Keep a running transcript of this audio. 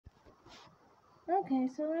Okay,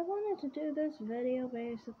 so I wanted to do this video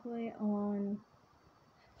basically on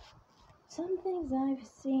some things I've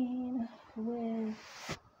seen with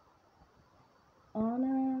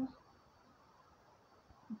Anna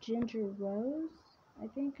Ginger Rose, I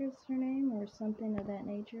think is her name, or something of that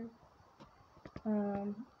nature.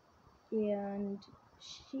 Um, and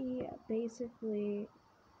she basically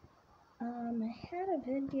had a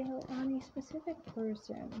video on a specific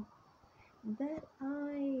person that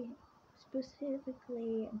I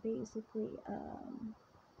specifically basically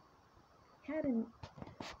had an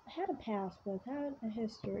had a past with, had a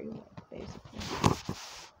history with, basically.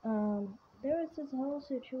 There was this whole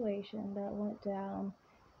situation that went down.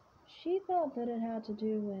 She thought that it had to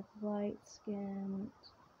do with light skinned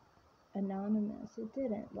anonymous. It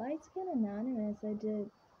didn't. Light skinned anonymous,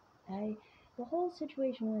 the whole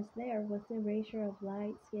situation was there with the erasure of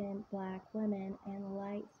light skinned black women and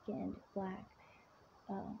light skinned black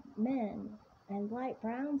men and light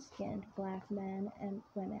brown skinned black men and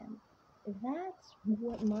women. That's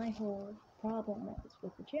what my whole problem was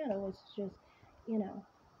with the channel, was just, you know,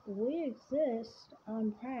 we exist,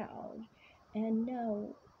 I'm proud, and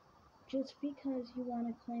no, just because you want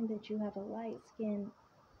to claim that you have a light skinned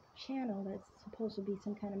channel that's supposed to be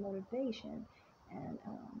some kind of motivation and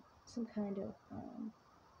some kind of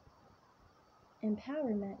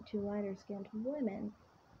empowerment to lighter skinned women,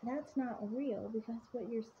 that's not real, because what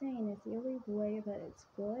you're saying is the only way that it's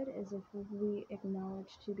good is if we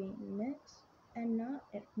acknowledge to being mixed and not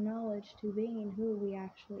acknowledge to being who we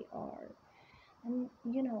actually are. And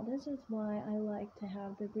this is why I like to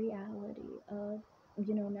have the reality of,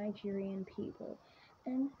 Nigerian people.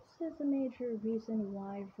 And this is a major reason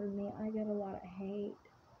why for me I get a lot of hate,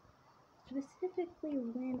 specifically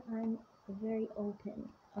when I'm very open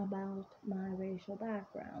about my racial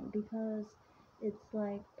background, because it's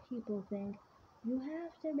like people think you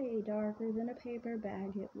have to be darker than a paper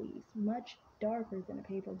bag, at least much darker than a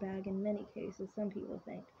paper bag in many cases, some people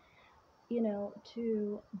think,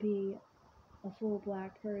 to be a full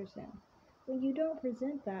black person. When you don't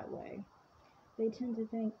present that way, they tend to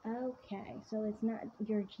think, okay, so it's not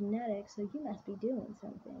your genetics, so you must be doing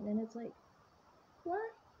something. And it's like, what?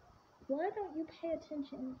 Why don't you pay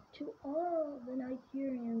attention to all the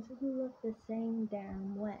Nigerians who look the same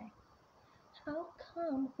damn way? How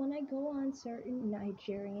come when I go on certain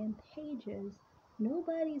Nigerian pages,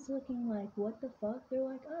 nobody's looking like, what the fuck? They're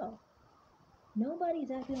like, oh,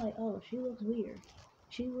 nobody's acting like, oh, she looks weird.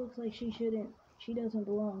 She looks like she doesn't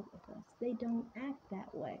belong with us. They don't act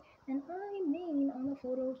that way. And I mean on the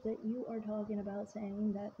photos that you are talking about,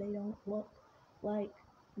 saying that they don't look like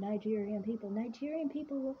Nigerian people. Nigerian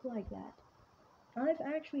people look like that. I've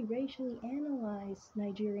actually racially analyzed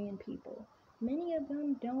Nigerian people. Many of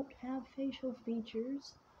them don't have facial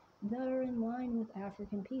features that are in line with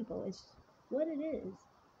African people. It's what it is.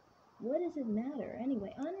 What does it matter?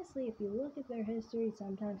 Anyway, honestly, if you look at their history,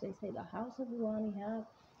 sometimes they say the House of Ulani have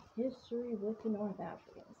history with the North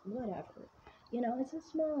Africans. Whatever. It's a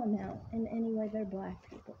small amount, and anyway, they're black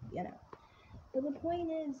people. But the point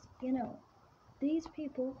is, these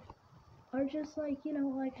people are just like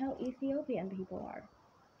how Ethiopian people are.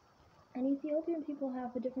 And Ethiopian people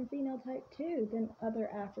have a different phenotype too than other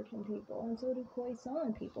African people. And so do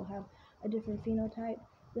Khoisan people have a different phenotype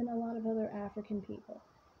than a lot of other African people.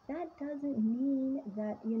 That doesn't mean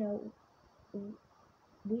that,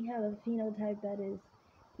 we have a phenotype that is,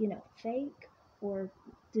 fake or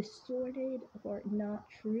distorted or not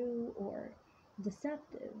true or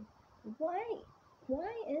deceptive. Why why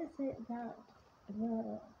is it that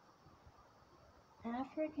the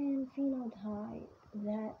African phenotype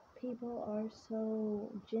that people are so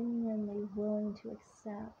genuinely willing to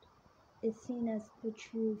accept is seen as the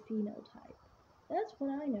true phenotype? That's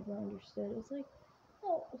what I never understood. It's like,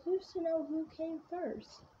 oh, who's to know who came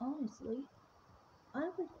first? Honestly, I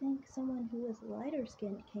would think someone who was lighter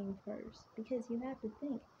skinned came first, because you have to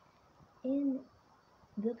think, in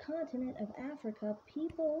the continent of Africa,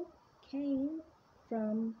 people came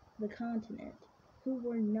from the continent who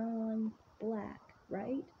were non-black,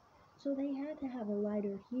 right? So they had to have a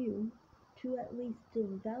lighter hue to at least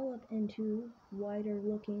develop into whiter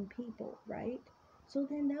looking people, right? So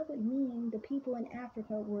then that would mean the people in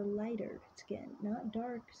Africa were lighter skinned, not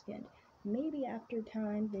dark skinned. Maybe after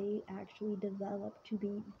time they actually developed to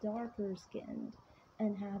be darker skinned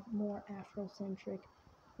and have more Afrocentric,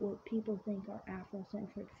 what people think are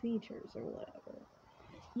Afrocentric features or whatever,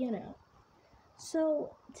 you know.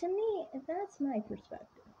 So to me, that's my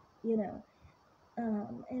perspective, you know.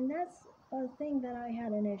 And that's a thing that I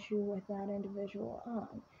had an issue with that individual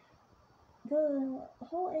on. The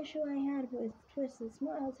whole issue I had with Twisted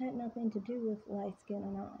Smiles had nothing to do with light skin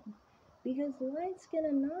and on. Because Light Skin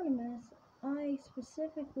Anonymous, I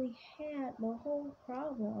specifically had the whole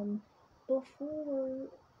problem before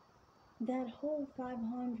that whole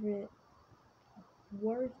 500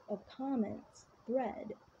 worth of comments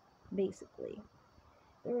thread, basically.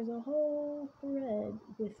 There was a whole thread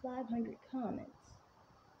with 500 comments.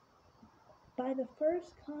 By the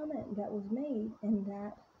first comment that was made in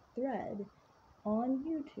that thread on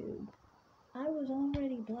YouTube, I was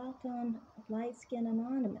already blocked on Light Skin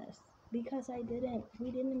Anonymous because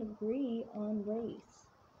we didn't agree on race.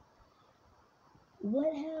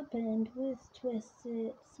 What happened with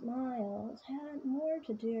Twisted Smiles had more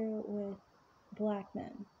to do with black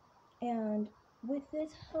men. And with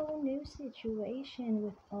this whole new situation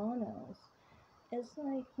with Anos, it's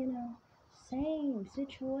like, same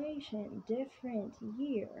situation, different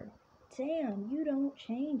year. Damn, you don't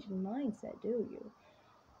change the mindset, do you?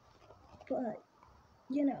 But,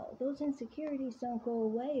 those insecurities don't go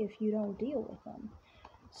away if you don't deal with them.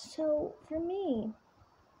 So, for me,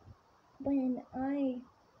 when I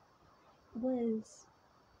was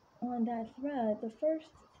on that thread, the first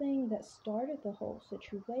thing that started the whole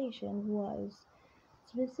situation was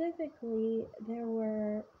specifically there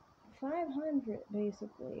were 500,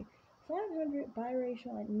 basically, 500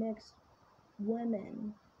 biracial and mixed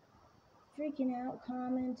women freaking out,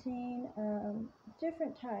 commenting,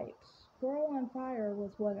 different types. Girl on Fire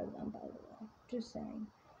was one of them, by the way, just saying.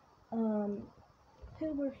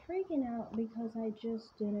 Who were freaking out because I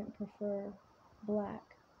just didn't prefer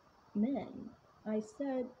black men. I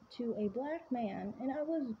said to a black man, and I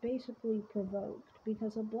was basically provoked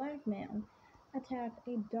because a black man attacked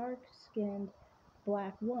a dark-skinned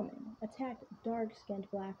black woman, attacked dark-skinned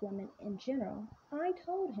black women in general. I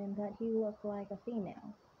told him that he looked like a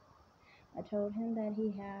female. I told him that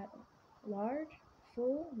he had large,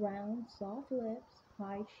 full, round, soft lips,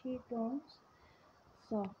 high cheekbones,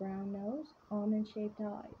 soft brown nose, almond-shaped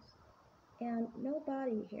eyes, and no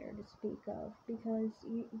body hair to speak of because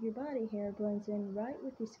your body hair blends in right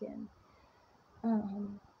with your skin.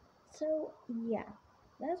 So yeah,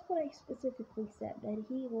 that's what I specifically said, that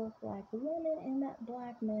he looked like a woman and that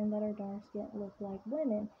black men that are dark skinned look like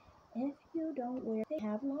women. If you don't wear,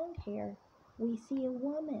 have long hair, we see a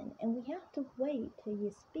woman and we have to wait till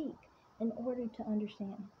you speak in order to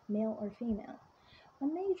understand male or female. A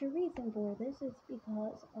major reason for this is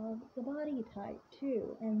because of the body type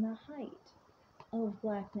too and the height of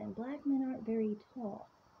black men. Black men aren't very tall,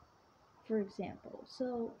 for example.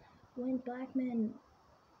 So when black men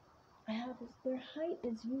have their height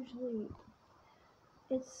is usually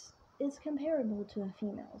it's comparable to a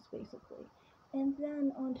female's basically. And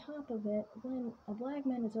then on top of it, when a black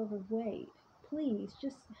man is overweight, please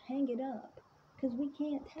just hang it up because we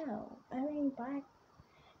can't tell. I mean,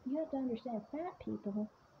 you have to understand, fat people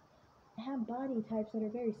have body types that are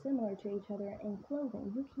very similar to each other in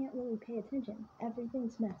clothing. You can't really pay attention.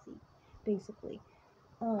 Everything's messy, basically.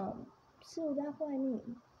 So that's what I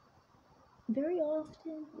mean. Very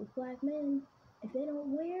often with black men, if they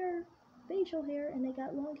don't wear facial hair and they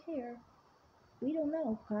got long hair, we don't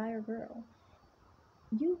know, guy or girl.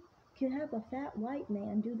 You can have a fat white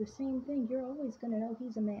man do the same thing. You're always going to know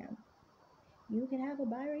he's a man. You can have a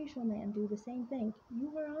biracial man do the same thing.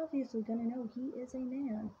 You are obviously going to know he is a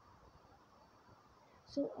man.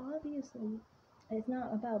 So obviously, it's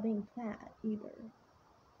not about being fat either.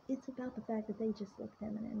 It's about the fact that they just look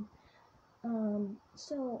feminine.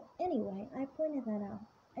 So anyway, I pointed that out,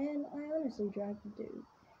 and I honestly dragged the dude.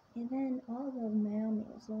 And then all the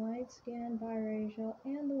mammies, the light-skinned, biracial,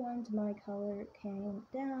 and the ones my color came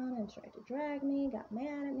down and tried to drag me, got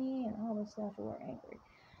mad at me, and all this stuff, were angry.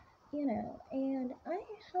 And I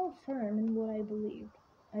held firm in what I believed.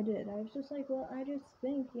 I did. I was just like, well, I just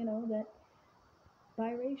think, that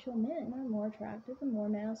biracial men are more attractive and more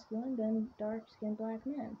masculine than dark-skinned black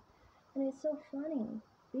men. And it's so funny.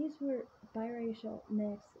 These were biracial,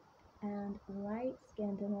 mixed, and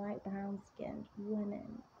light-skinned and light brown-skinned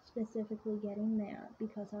women specifically getting mad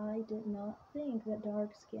because I did not think that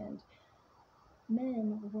dark-skinned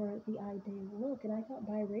men were the ideal look, and I thought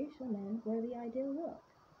biracial men were the ideal look.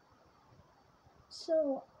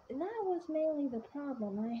 So that was mainly the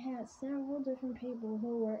problem. I had several different people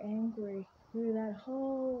who were angry through that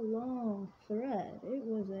whole long thread. It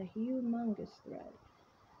was a humongous thread.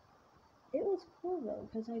 It was cool though,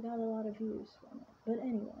 because I got a lot of views from it. But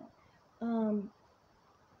anyway,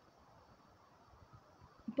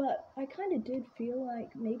 but I kind of did feel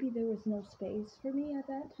like maybe there was no space for me at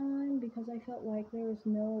that time because I felt like there was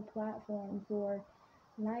no platform for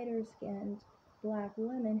lighter skinned black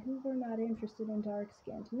women who were not interested in dark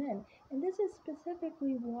skinned men. And this is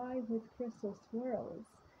specifically why with Crystal Swirls,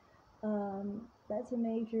 that's a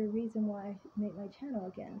major reason why I made my channel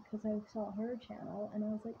again, because I saw her channel and I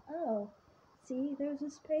was like, oh, see, there's a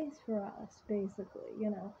space for us, basically, you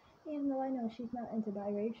know. Even though I know she's not into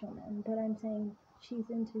biracial men, but I'm saying she's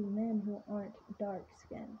into men who aren't dark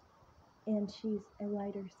skinned, and she's a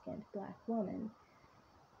lighter skinned black woman.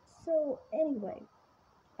 So, anyway,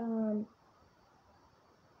 um,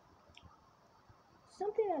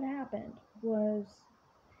 something that happened was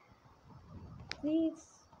these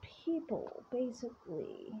people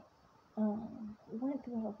basically went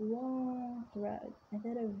through a long thread, and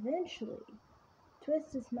then eventually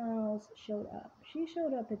Twisted Smiles showed up. She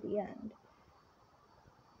showed up at the end,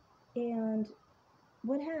 and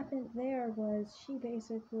what happened there was she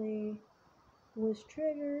basically was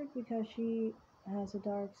triggered because she has a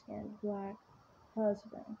dark-skinned black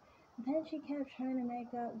husband. Then she kept trying to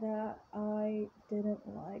make up that I didn't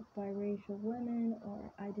like biracial women,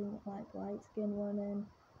 or I didn't like light-skinned women,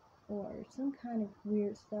 or some kind of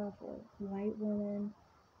weird stuff, or white women.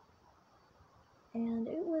 And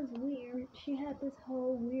it was weird. She had this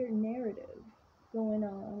whole weird narrative going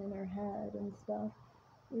on in her head and stuff,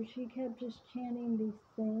 where she kept just chanting these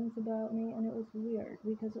things about me, and it was weird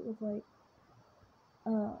because it was like,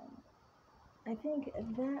 um, I think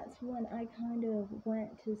that's when I kind of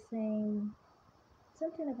went to saying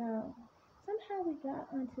something about, somehow we got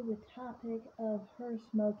onto the topic of her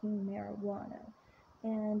smoking marijuana,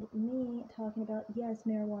 and me talking about, yes,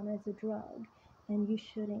 marijuana is a drug, and you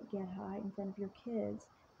shouldn't get high in front of your kids.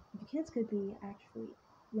 The kids could be actually,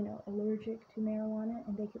 you know, allergic to marijuana,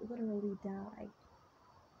 and they could literally die.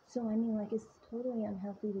 So, I mean, like, it's totally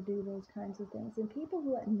unhealthy to do those kinds of things. And people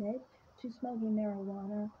who admit to smoking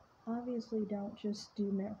marijuana obviously don't just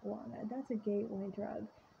do marijuana. That's a gateway drug.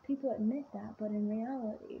 People admit that, but in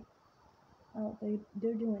reality,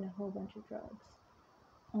 they're doing a whole bunch of drugs.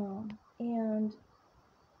 And,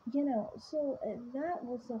 you know, so that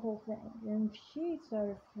was the whole thing. And she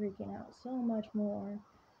started freaking out so much more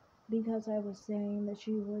because I was saying that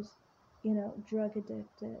she was, you know, drug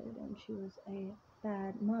addicted and she was a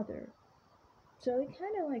bad mother. So it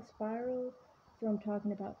kind of like spiraled from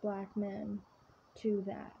talking about black men to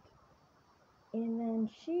that. And then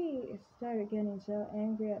she started getting so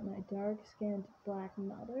angry at my dark-skinned black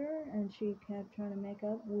mother, and she kept trying to make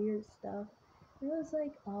up weird stuff. It was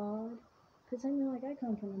like odd, because I mean, like, I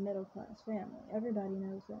come from a middle-class family. Everybody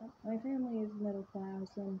knows that. My family is middle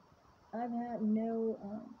class, and I've had no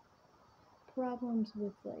problems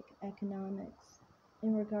with like economics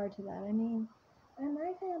in regard to that. I mean, in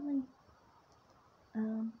my family,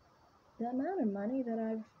 um, the amount of money that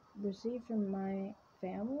I've received from my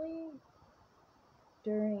family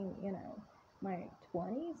during, you know, my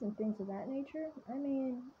 20s and things of that nature, I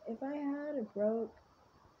mean, if I had a broke,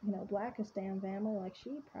 you know, Blackistan family like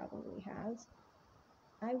she probably has,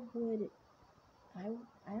 I would, I,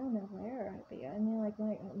 I don't know where I'd be. I mean, like,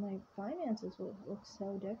 my finances would look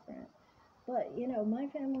so different. But, you know, my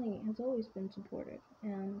family has always been supportive,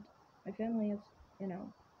 and my family is, you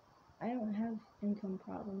know, I don't have income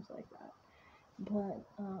problems like that. But,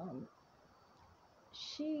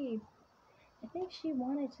 I think she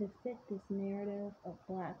wanted to fit this narrative of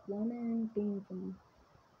black women being from,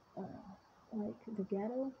 like, the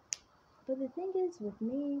ghetto. But the thing is, with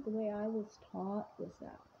me, the way I was taught was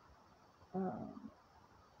that,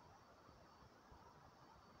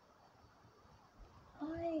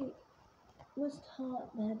 I was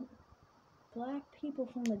taught that black people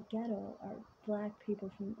from the ghetto are black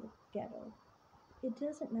people from the ghetto. It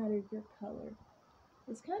doesn't matter your color.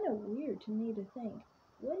 It's kind of weird to me to think,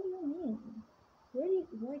 what do you mean? What do you,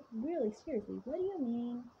 like, really, seriously, what do you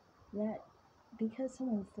mean that because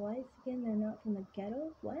someone's light skinned, they're not from the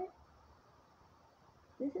ghetto? What?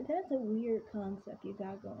 That's a weird concept you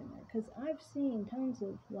got going there, because I've seen tons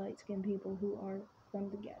of light skinned people who are from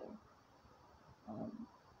the ghetto. Um,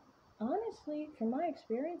 Honestly, from my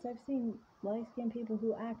experience, I've seen light skinned people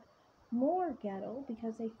who act more ghetto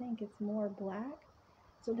because they think it's more black,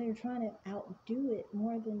 so they're trying to outdo it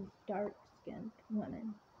more than dark skinned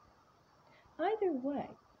women. Either way,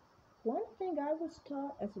 one thing I was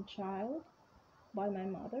taught as a child by my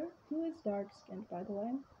mother, who is dark skinned by the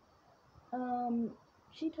way,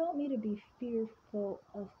 she taught me to be fearful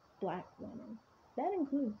of black women. That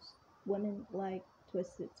includes women like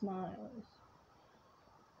Twisted Smiles.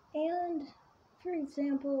 And, for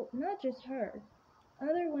example, not just her,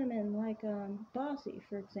 other women like Bossy,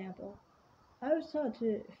 for example. I was taught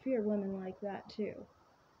to fear women like that too.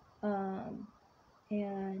 Um,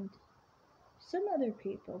 and some other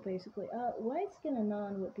people, basically. White Skin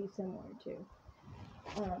Anon would be similar too.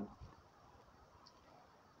 Um,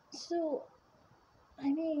 so,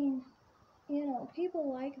 I mean,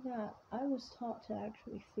 People like that, I was taught to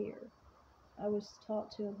actually fear. I was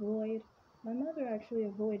taught to avoid. My mother actually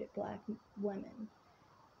avoided black women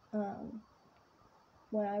um,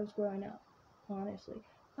 when I was growing up, honestly.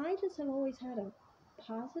 I just have always had a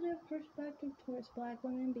positive perspective towards black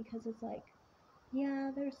women because it's like,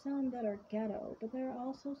 yeah, there's some that are ghetto, but there are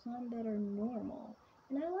also some that are normal.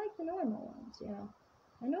 And I like the normal ones.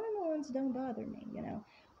 The normal ones don't bother me.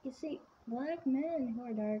 You see, black men who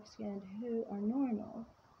are dark skinned, who are normal,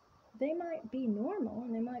 they might be normal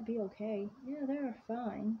and they might be okay. Yeah, they're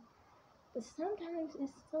fine. But sometimes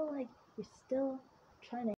it's still like you're still trying to